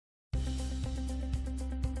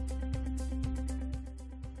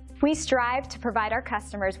We strive to provide our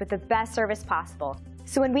customers with the best service possible.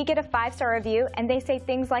 So when we get a 5-star review and they say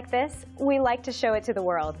things like this, we like to show it to the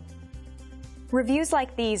world. Reviews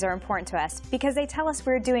like these are important to us because they tell us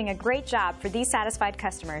we're doing a great job for these satisfied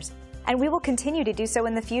customers, and we will continue to do so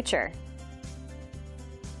in the future.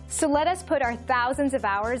 So let us put our thousands of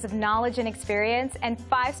hours of knowledge and experience and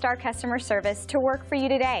 5-star customer service to work for you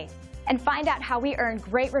today, and find out how we earn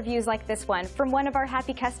great reviews like this one from one of our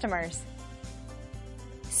happy customers.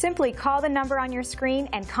 Simply call the number on your screen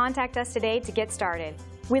and contact us today to get started.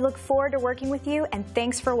 We look forward to working with you, and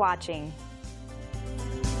thanks for watching.